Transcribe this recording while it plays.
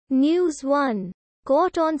News 1.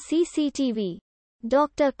 Caught on CCTV.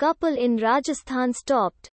 Doctor couple in Rajasthan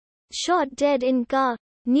stopped. Shot dead in car.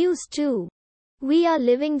 News 2. We are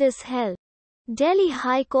living this hell. Delhi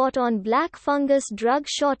High Court on black fungus drug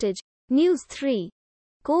shortage. News 3.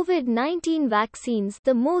 COVID-19 vaccines,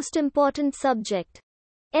 the most important subject.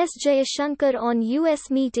 S. Jayashankar on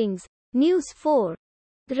US meetings. News 4.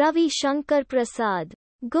 Ravi Shankar Prasad.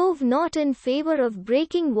 Gov not in favor of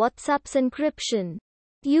breaking WhatsApp's encryption.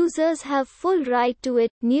 Users have full right to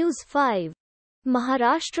it. News 5.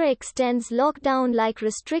 Maharashtra extends lockdown like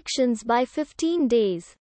restrictions by 15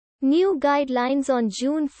 days. New guidelines on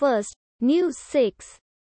June 1. News 6.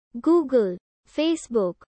 Google,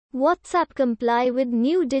 Facebook, WhatsApp comply with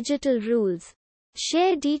new digital rules.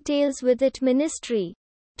 Share details with IT Ministry.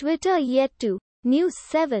 Twitter yet to. News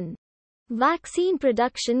 7. Vaccine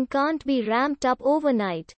production can't be ramped up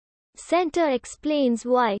overnight. Centre explains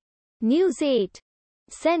why. News 8.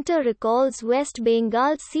 Centre recalls West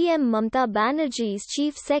Bengal CM Mamata Banerjee's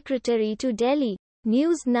Chief Secretary to Delhi.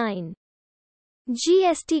 News 9.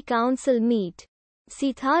 GST Council meet.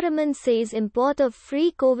 Sitharaman says import of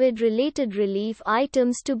free COVID-related relief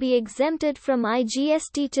items to be exempted from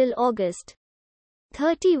IGST till August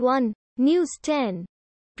 31. News 10.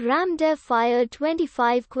 Ramdev fired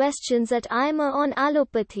 25 questions at IIMA on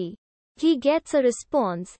allopathy. He gets a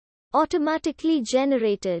response automatically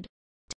generated.